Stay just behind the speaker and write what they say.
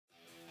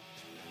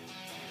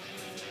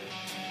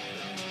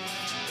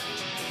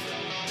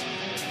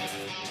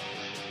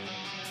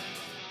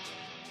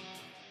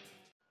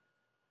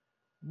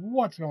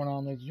What's going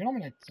on, ladies and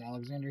gentlemen? It's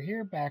Alexander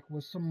here, back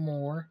with some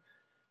more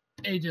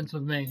Agents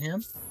of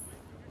Mayhem.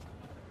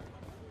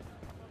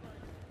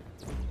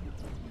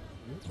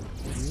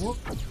 Whoop.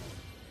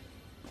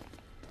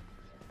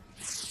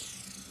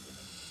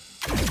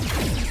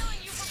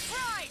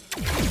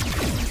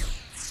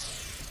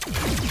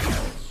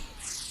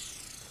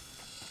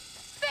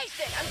 Face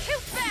it, I'm too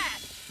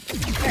fast!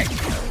 Hey,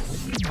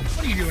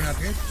 what are you doing up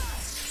here?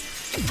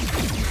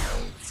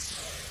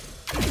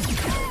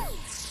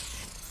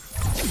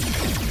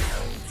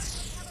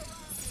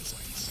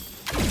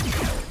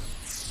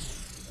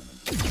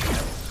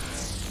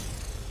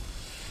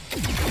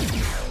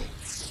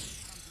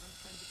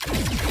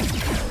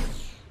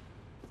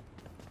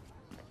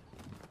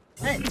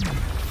 Hey,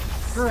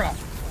 screw up.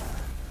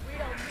 We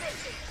don't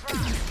miss it,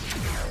 crime.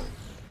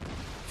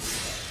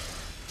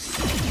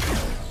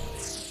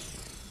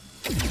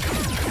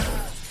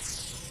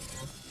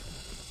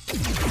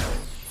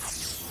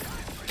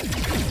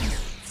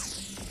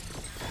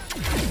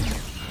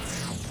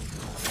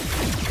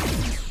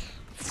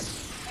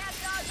 Can't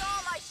dodge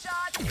all my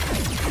shots.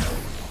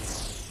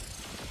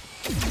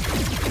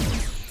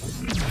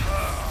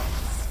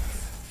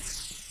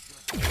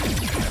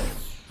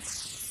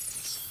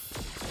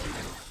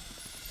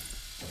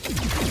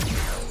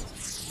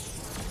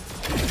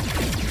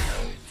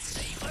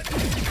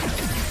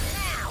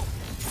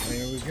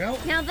 There we go.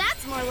 Now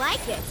that's more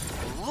like it.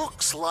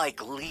 Looks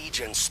like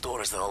Legion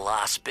stores the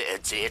last bit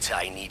of data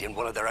I need in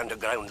one of their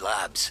underground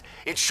labs.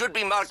 It should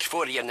be marked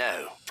for you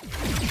now.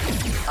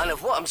 And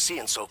if what I'm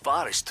seeing so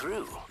far is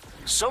true,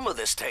 some of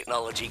this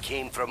technology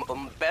came from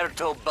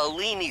Umberto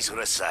Bellini's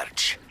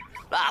research.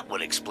 That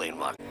would explain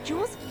why.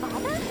 Jules'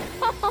 father?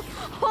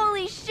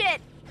 Holy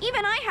shit!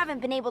 Even I haven't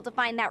been able to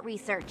find that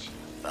research.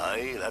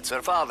 Aye, that's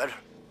her father.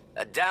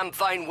 A damn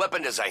fine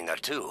weapon designer,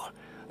 too.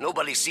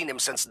 Nobody's seen him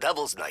since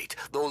Devil's Night,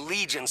 though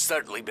Legion's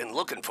certainly been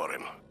looking for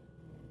him.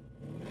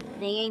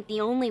 They ain't the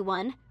only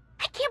one.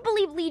 I can't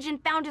believe Legion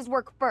found his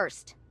work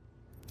first.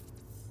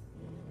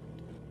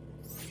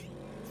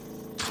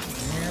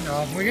 And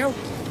off we go.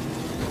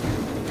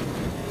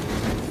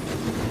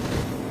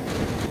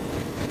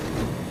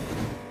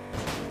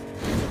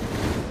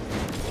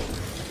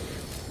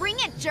 Bring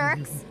it,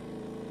 jerks!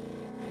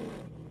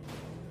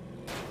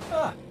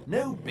 Ah,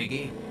 no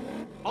biggie.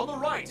 On the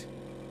right.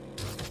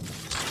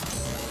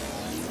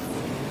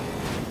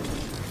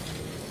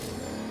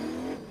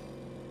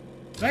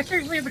 Did I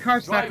seriously have the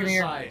car stuck in Driver's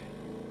here? side.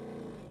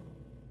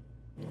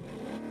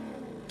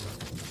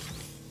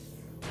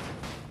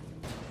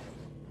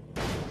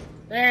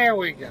 There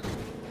we go.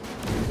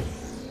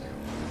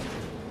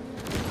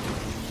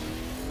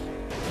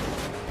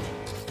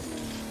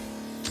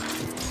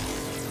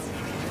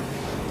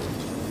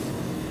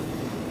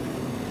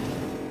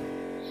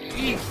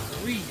 Jeez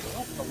Louise,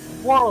 what the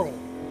world?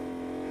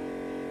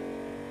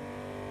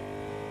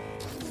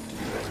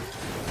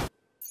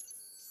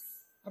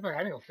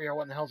 I need to figure out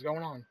what in the hell's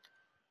going on.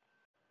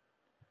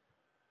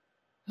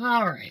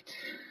 Alright.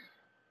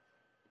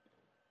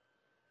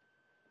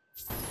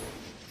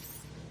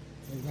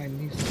 Everybody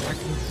needs to act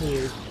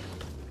confused.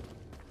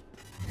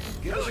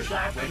 Give us a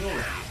shot when you're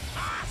ready.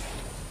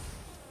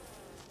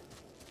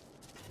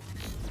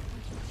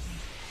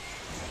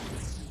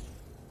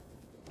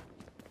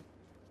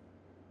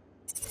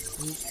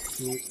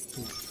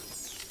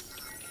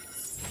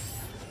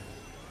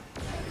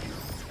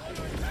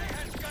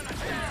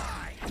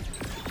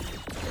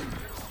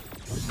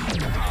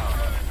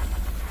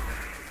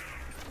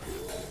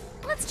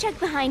 Let's check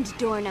behind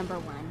door number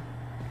 1.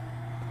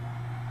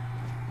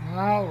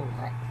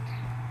 Alright.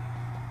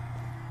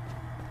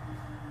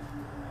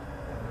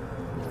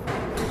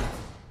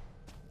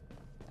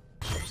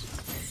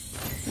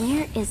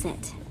 Where is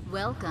it?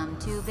 Welcome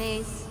to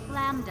base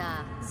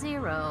Lambda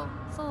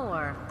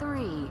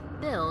 043.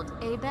 Build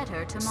a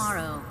better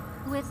tomorrow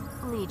with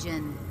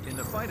Legion. In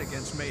the fight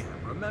against Mayhem,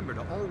 remember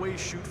to always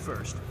shoot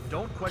first.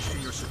 Don't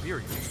question your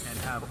superiors, and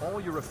have all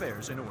your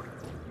affairs in order.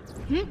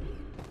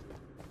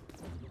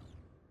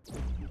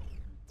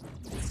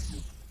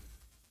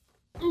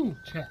 Ooh,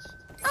 chest.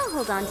 I'll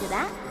hold on to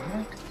that.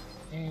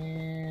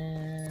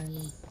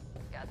 And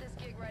Got this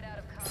gig right out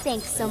of college.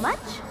 Thanks so much.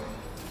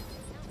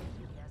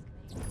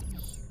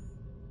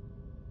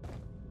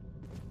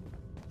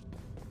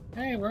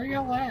 hey, where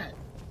y'all at?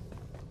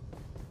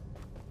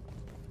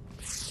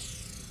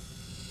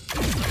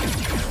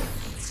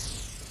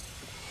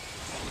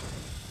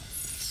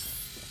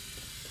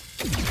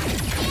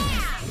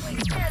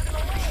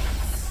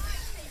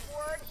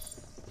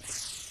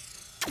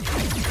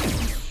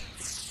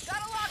 Got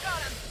a lock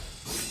on him.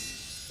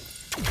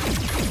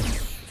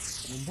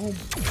 Boom, boom.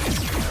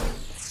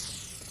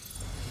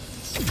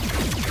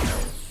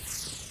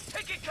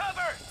 Taking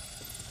cover.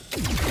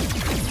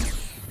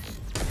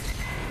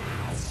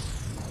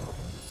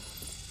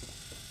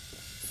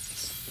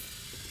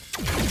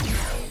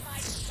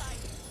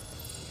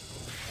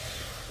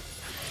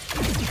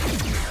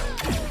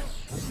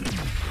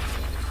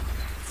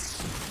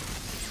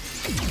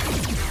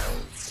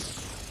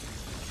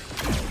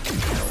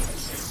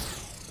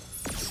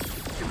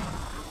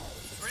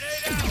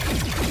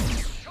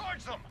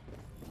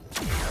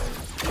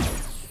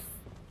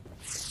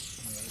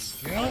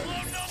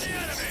 go.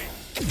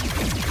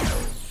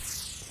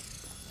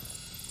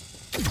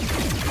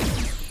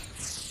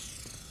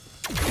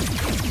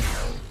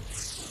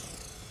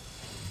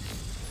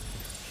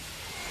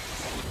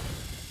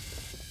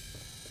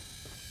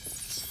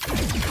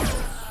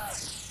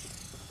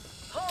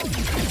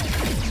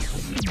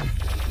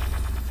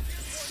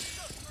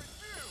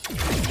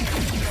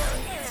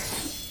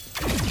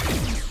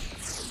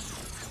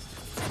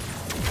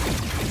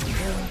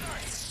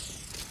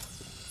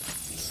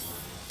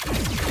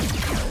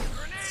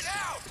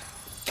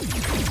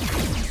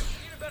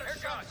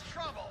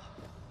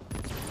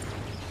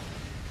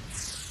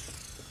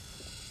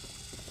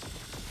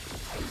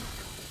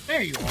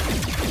 There you are.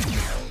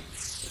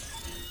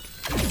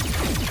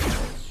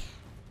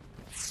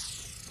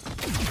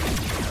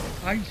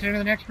 I can sit in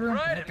the next room.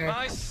 Right Okay. in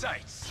my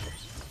sights.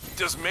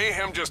 Does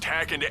Mayhem just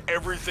hack into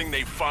everything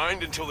they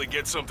find until they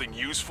get something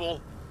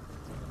useful?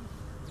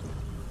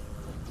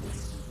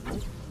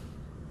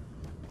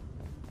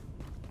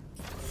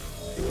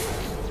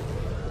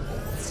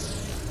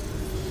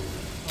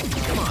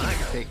 Come on, I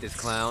can take this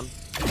clown.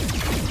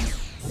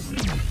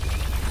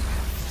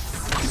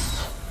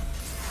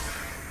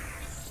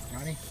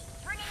 Johnny.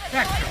 Bringing a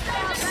Back. toy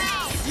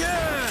down.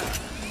 Yeah!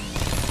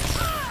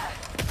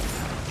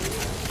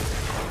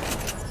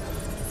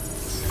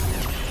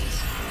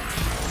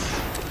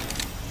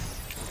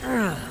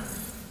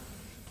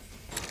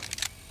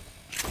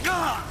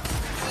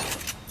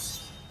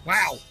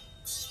 Wow.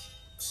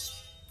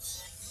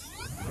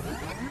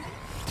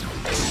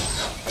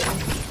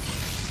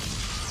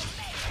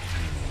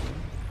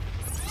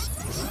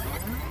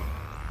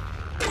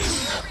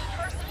 Every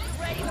person is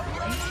ready to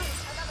play.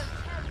 Another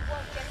 10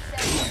 won't get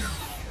set.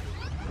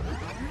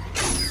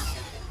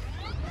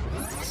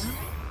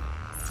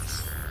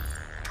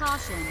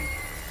 Caution.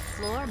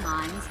 Floor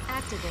mines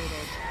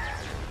activated.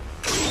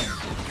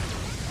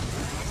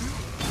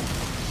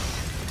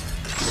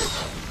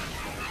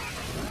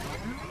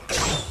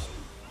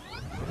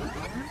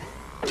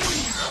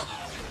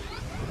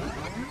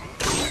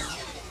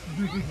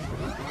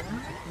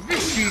 Is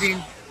this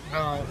cheating?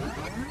 Oh.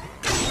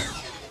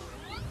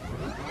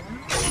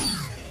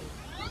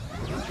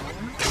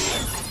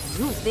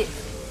 Use this.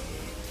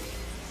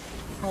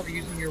 Probably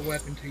using your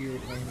weapon to your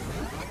advantage.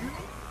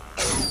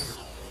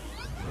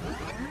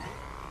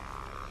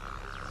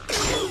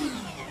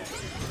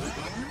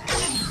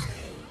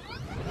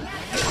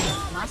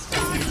 Must be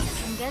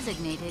in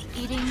designated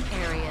eating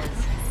areas.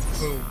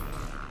 Boom.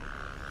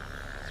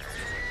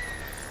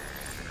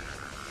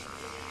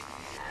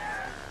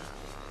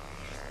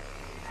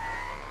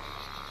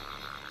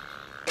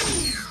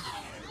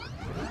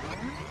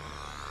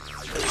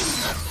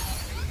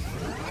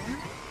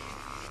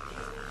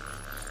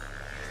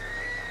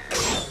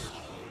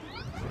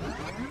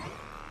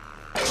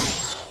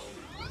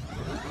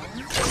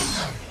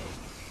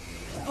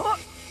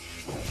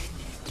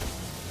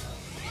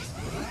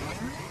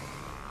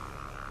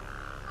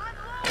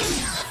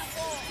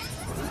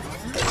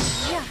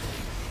 Yeah.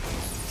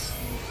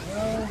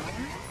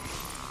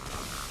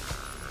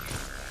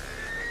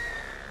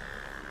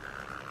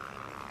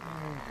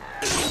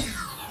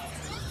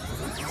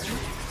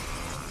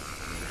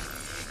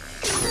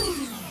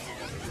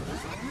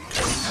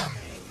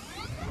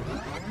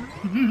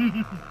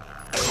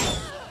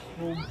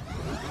 Well.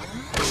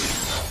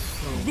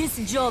 This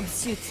job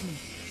suits me.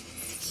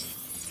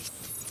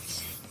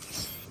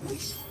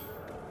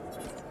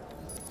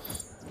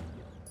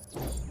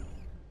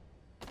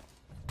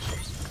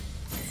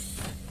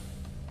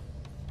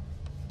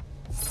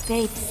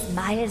 Fate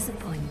smiles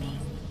upon me.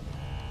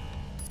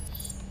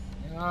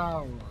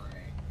 Alright.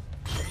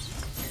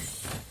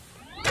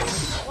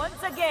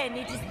 Once again,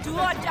 it is do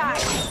or die.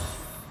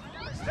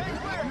 Stay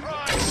clear,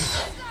 Prime!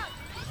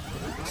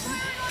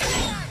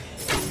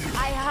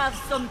 I have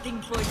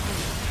something for you.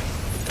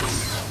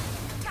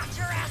 Got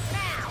your ass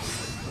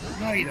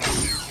now. No, you don't.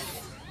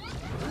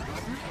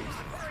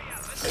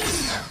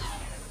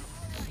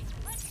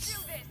 Let's do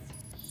this.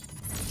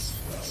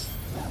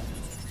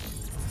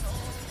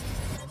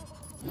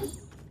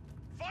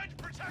 Find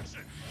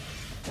protection!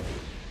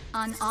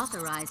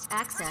 Unauthorized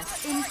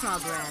access in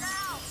progress.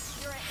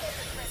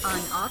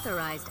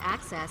 Unauthorized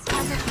access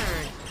has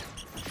occurred.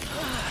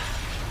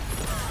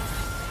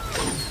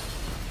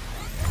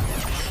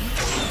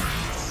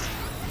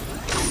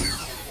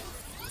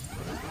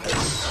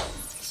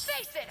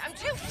 Face it, I'm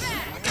too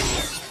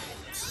fast.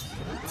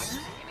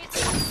 Give me a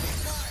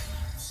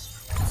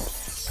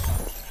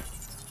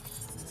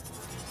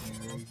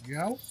There we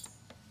go.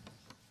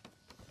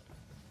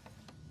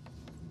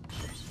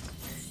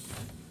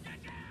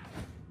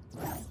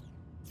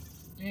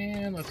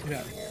 And let's get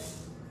out of here.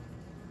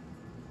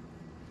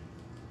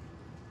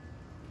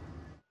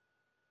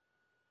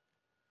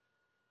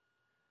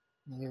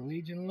 Another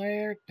Legion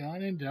lair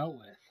done and dealt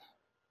with.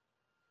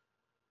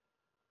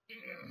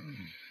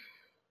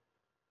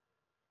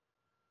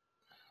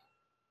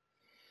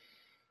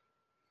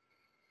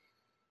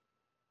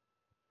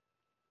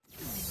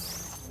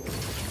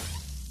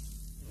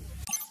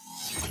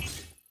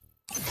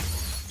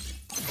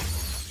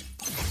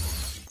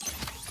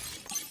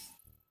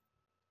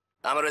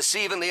 I'm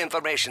receiving the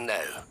information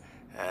now.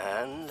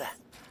 And...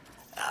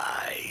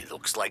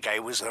 looks like I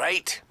was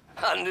right.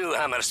 I knew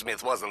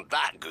Hammersmith wasn't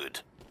that good.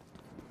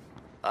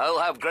 I'll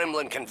have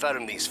Gremlin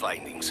confirm these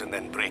findings and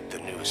then break the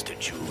news to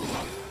Jewel.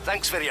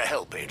 Thanks for your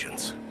help,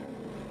 agents.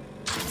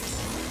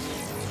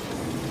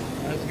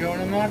 Let's go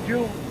and unlock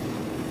Jewel.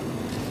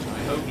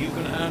 I hope you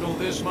can handle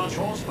this much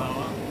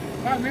horsepower.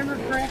 If I remember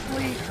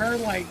correctly, her,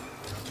 like,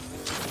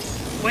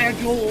 the way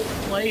Jewel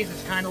plays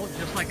is kind of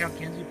just like how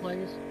Kenzie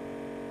plays.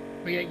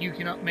 But yet you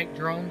can make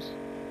drones.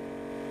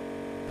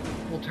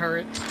 Little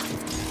turrets. I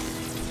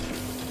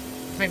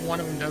think one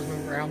of them does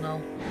move around,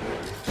 though.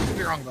 Could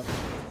be wrong about that.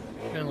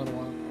 It's been a little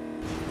while.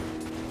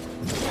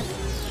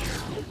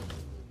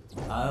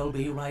 I'll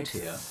be right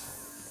here.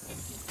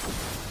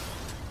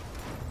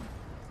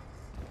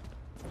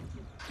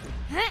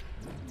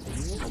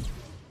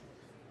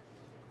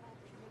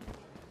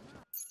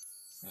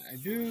 I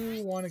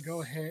do want to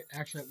go ahead.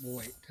 Actually, we'll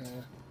wait.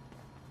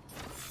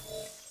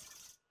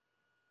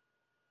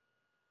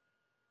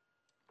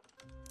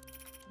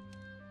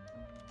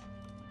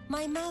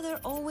 My mother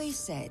always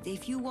said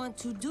if you want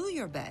to do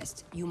your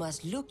best, you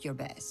must look your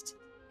best.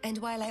 And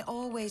while I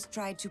always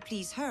tried to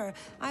please her,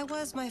 I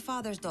was my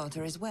father's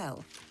daughter as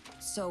well.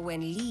 So when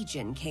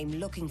Legion came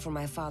looking for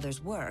my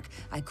father's work,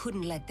 I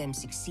couldn't let them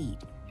succeed.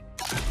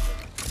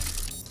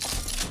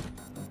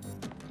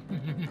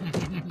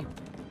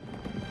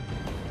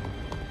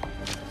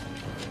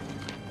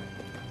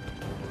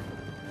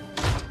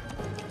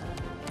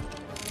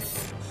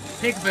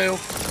 Peekaboo.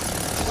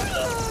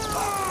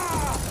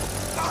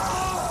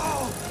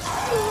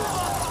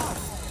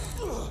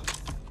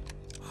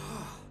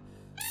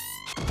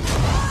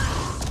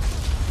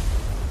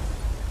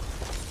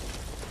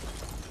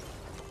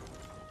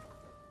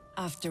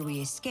 After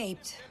we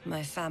escaped,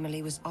 my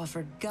family was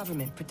offered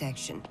government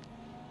protection.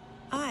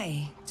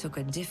 I took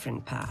a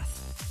different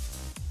path.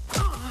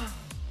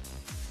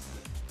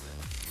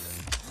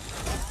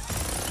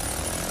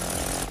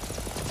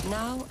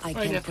 Now I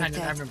can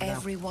protect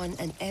everyone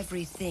and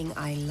everything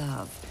I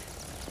love.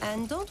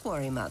 And don't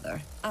worry,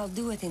 Mother. I'll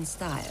do it in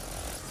style.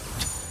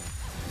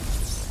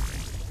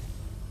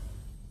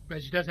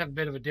 But she does have a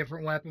bit of a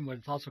different weapon, but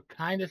it's also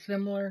kind of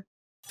similar.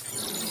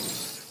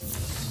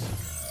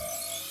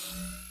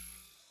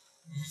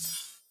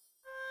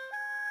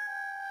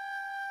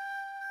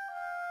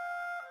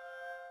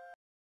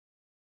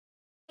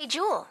 Hey,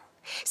 Jewel.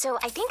 So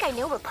I think I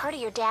know what part of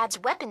your dad's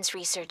weapons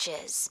research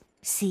is.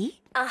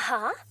 See?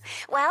 Uh-huh.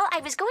 Well,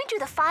 I was going through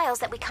the files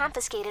that we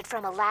confiscated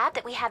from a lab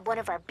that we had one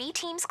of our B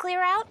teams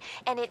clear out,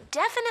 and it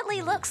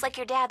definitely looks like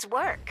your dad's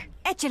work.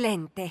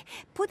 Eccellente.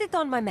 Put it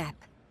on my map.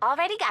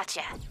 Already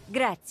gotcha.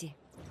 Grazie.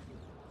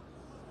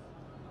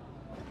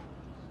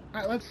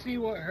 Alright, let's see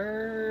what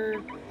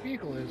her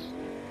vehicle is.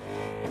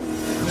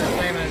 The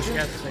same as,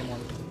 yes, the same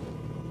one.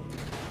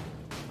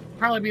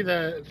 Probably be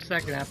the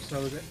second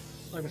episode,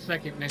 like the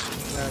second mission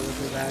we'll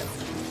do that.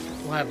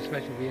 We'll have a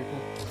special vehicle.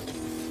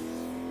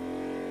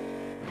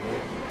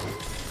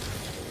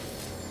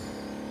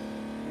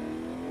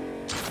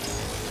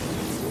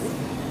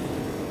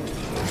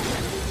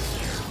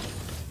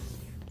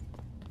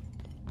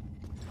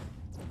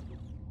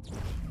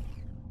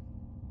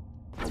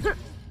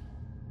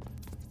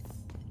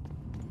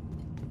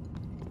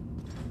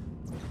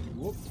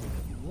 Whoop,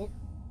 whoop.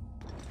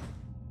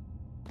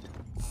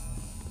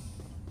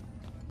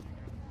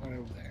 Right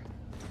over there.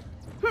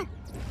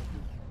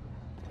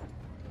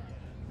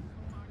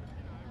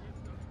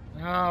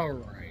 All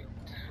right.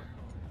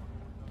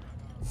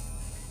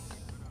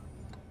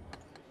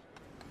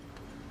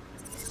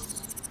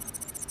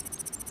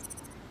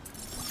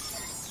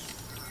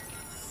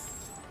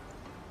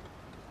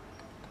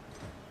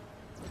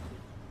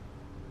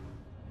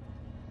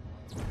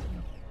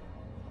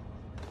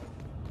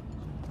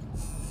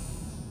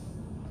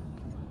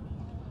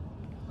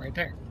 Right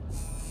there.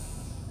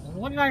 Well,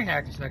 what did I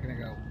hack a second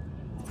ago?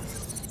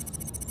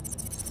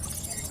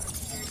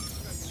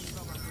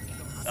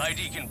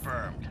 ID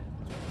confirmed.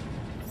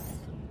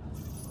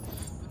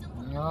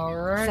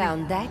 Alright.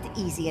 Found that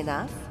easy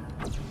enough?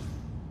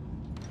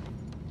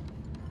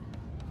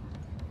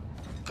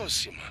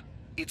 Cosima,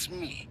 it's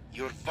me,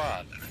 your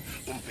father,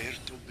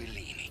 Umberto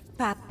Bellini.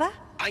 Papa?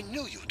 I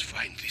knew you'd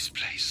find this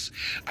place.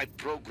 I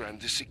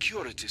programmed the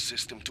security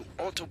system to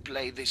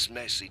autoplay this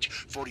message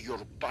for your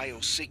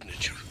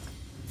biosignature.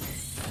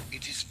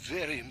 It is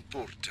very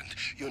important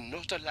you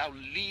not allow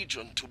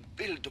Legion to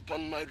build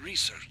upon my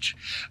research.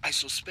 I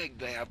suspect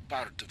they have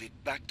part of it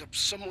backed up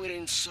somewhere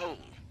in Seoul.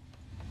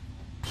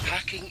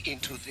 Hacking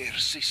into their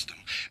system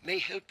may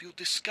help you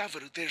discover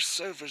their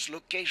server's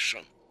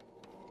location.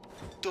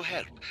 To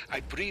help, I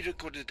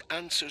pre-recorded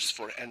answers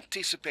for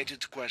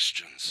anticipated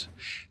questions.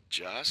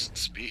 Just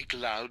speak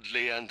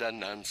loudly and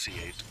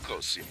enunciate,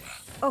 Cosima.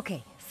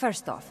 Okay,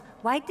 first off,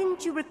 why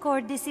didn't you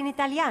record this in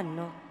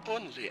Italiano?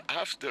 Only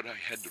after I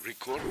had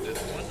recorded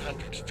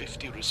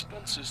 150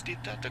 responses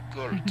did that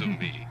occur to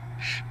me.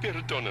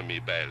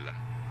 Perdonami, Bella.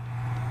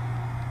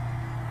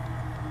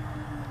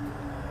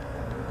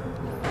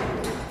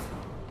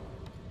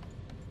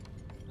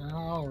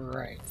 All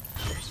right.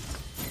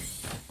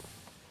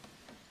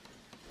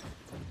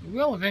 We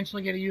will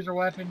eventually get a user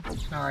weapon,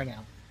 just not right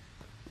now.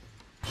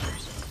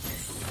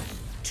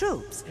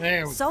 Troops.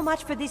 There we So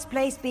much for this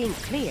place being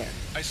clear.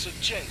 I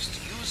suggest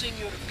using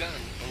your gun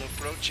on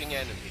approaching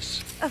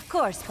enemies. Of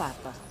course,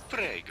 Papa.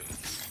 Prego.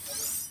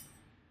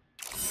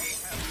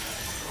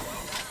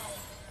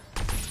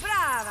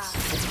 Brava!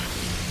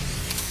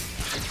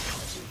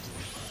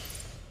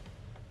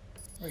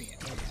 Where are you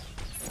at?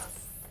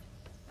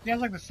 It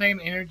has like the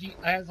same energy.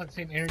 It has like the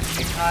same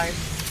energy type,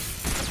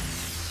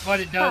 but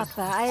it does.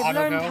 Papa, I have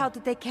learned auto-go. how to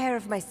take care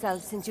of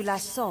myself since you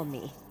last saw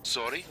me.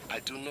 Sorry, I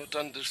do not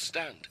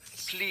understand.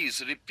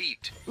 Please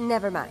repeat.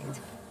 Never mind.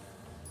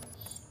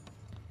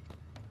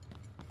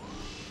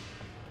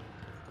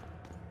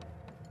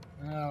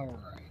 All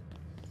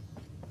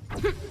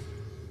right.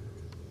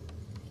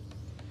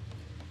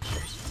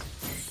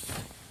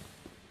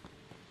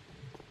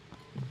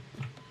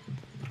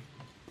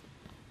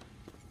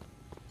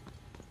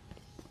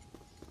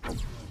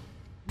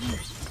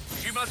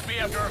 She must be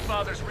after her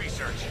father's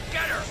research.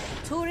 Get her!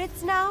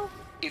 Turrets now?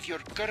 If you're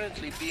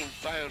currently being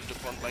fired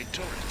upon by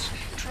turrets,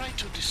 try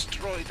to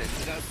destroy them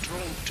without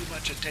drawing too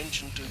much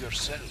attention to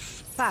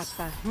yourself.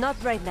 Papa, not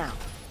right now.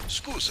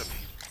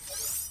 Scusami.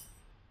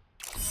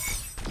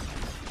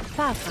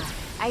 Papa,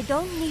 I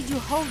don't need you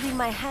holding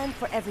my hand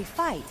for every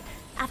fight.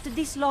 After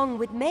this long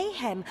with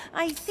Mayhem,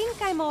 I think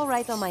I'm all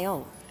right on my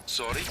own.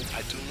 Sorry,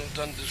 I do not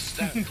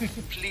understand.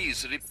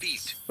 Please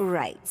repeat.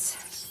 Right.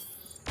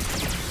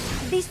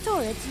 These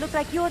turrets look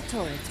like your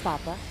turrets,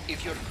 Papa.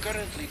 If you're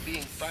currently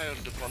being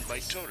fired upon by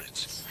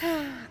turrets,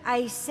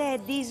 I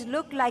said these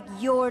look like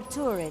your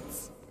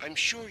turrets. I'm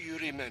sure you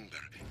remember.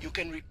 You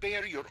can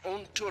repair your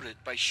own turret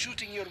by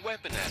shooting your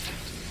weapon at it.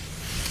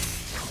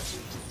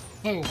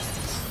 Boom.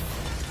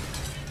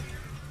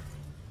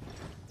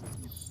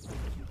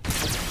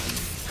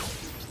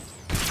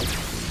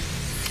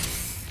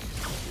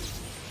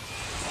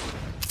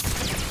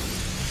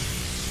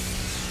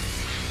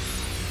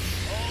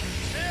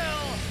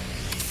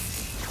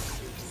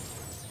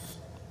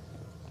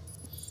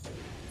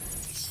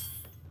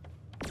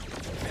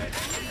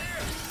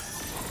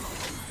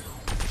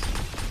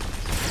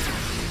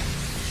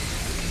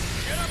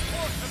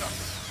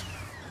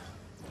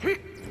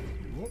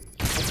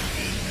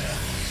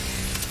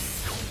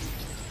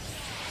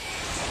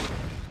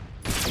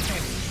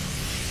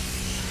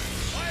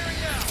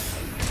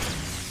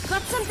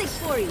 Got something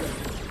for you.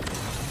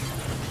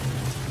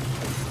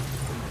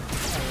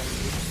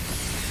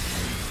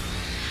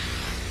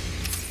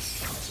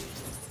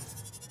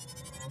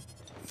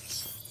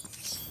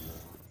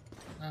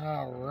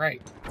 All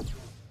right.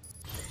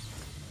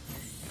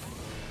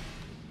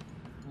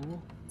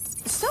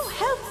 So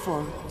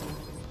helpful.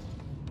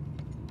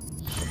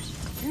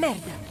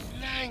 Merda.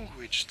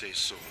 Language,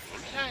 tesoro,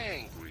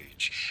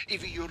 language.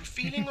 If you're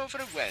feeling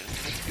overwhelmed,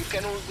 you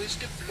can always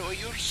deploy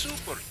your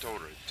super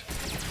turret.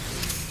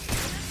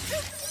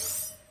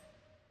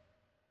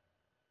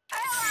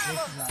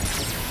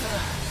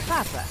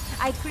 Papa,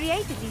 I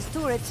created these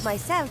turrets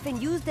myself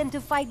and used them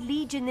to fight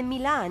Legion in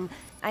Milan.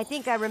 I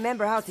think I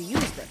remember how to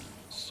use them.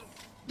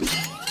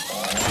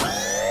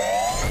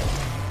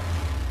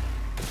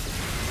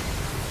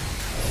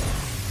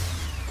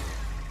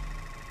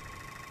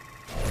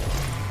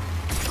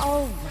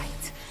 All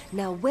right.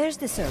 Now, where's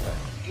the server?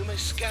 You may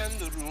scan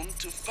the room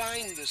to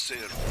find the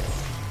server.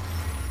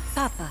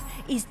 Papa,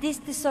 is this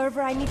the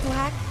server I need to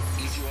hack?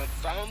 If you have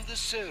found the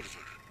server,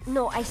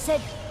 No, I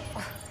said...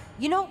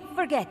 You know,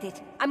 forget it.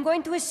 I'm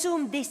going to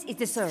assume this is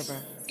the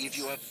server. if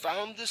you have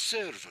found the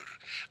server,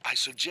 I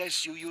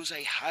suggest you use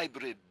a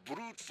hybrid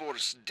brute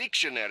force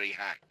dictionary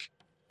hack.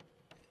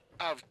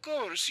 Of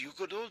course, you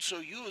could also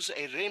use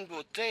a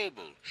rainbow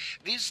table.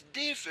 This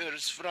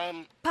differs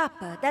from...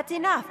 Papa, that's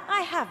enough.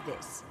 I have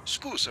this.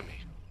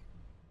 Scusami.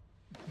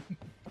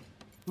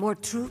 More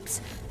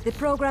troops? The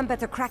program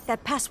better crack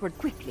that password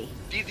quickly.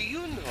 Did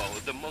you know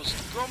the most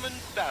common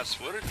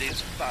password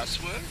is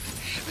password?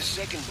 The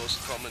second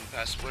most common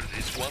password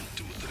is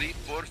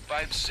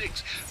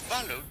 123456,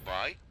 followed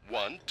by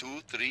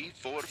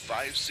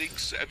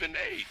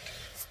 12345678.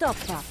 Stop,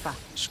 Papa.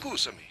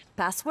 Scusami.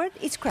 Password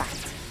is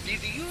cracked.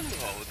 Did you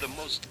know the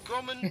most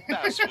common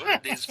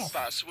password is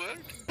password?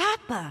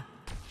 Papa!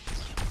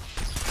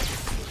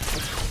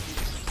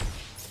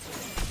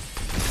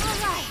 All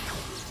right.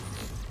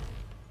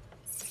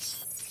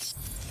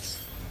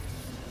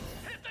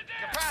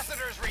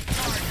 Capacitors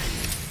recharging!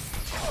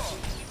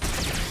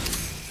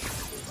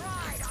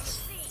 Right on the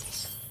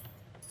scene.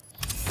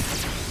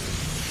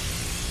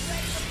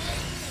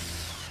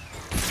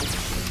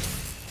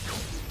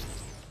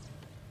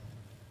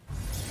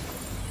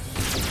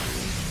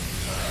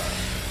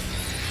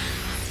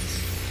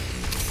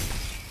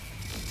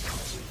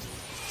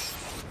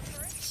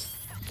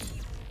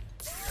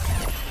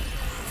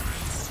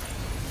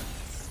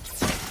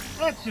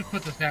 Let's just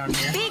put this down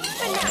here. Big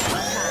banana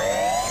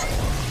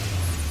time.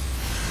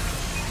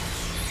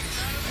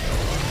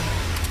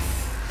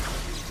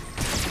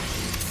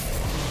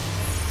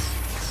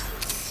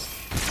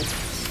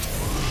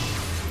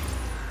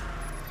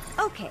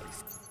 Okay.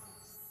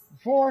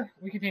 Before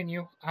we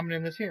continue, I'm going to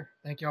end this here.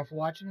 Thank you all for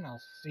watching, and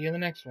I'll see you in the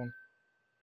next one.